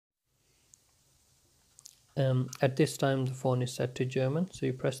At this time the phone is set to German, so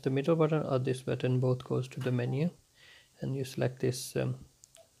you press the middle button or this button, both goes to the menu, and you select this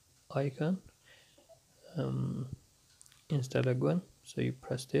icon, Installaguan. So you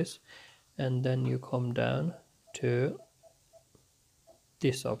press this and then you come down to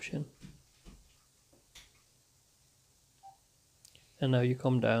this option, and now you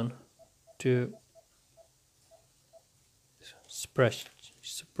come down to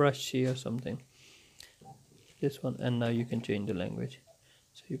spreadsheet or something, this one, and now you can change the language.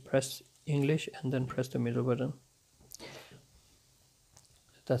 So you press English and then press the middle button.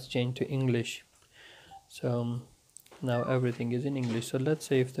 That's changed to English. So now everything is in English. So let's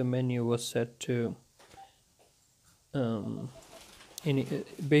say if the menu was set to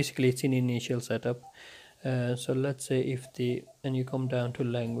basically it's in initial setup. So let's say if and you come down to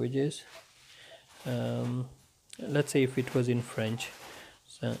languages, let's say if it was in French.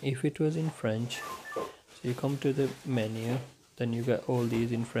 So if it was in French, so you come to the menu, then you get all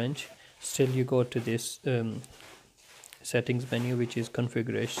these in French. Still you go to this settings menu, which is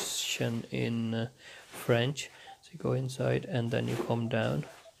configuration in French. So you go inside and then you come down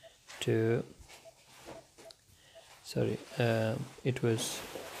to, sorry, it was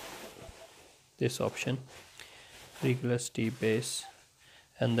this option, regular T base,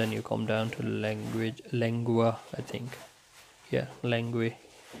 and then you come down to lengua, I think, yeah, langue.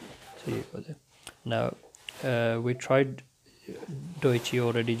 So you go there. Now we tried Deutsche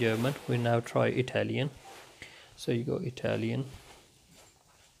already, German. We now try Italian. So you go Italian.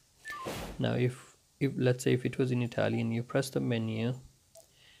 Now if let's say if it was in Italian, you press the menu,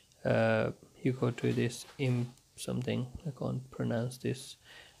 you go to this something, I can't pronounce this,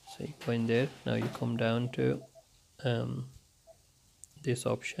 so you go in there. Now you come down to this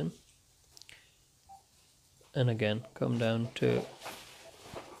option, and again come down to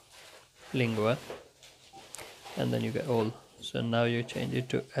lingua, and then you get all. So now you change it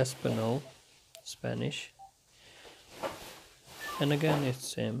to Espanol, Spanish, and again it's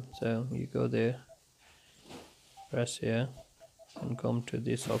same. So you go there, press here, and come to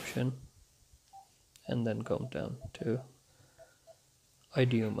this option, and then come down to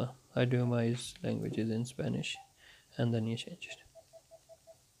idioma. Idioma is languages in Spanish, and then you change it.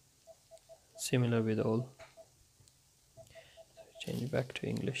 Similar with all. Change it back to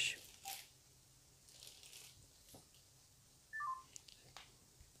English.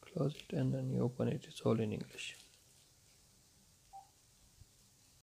 Close it and then you open it. It's all in English.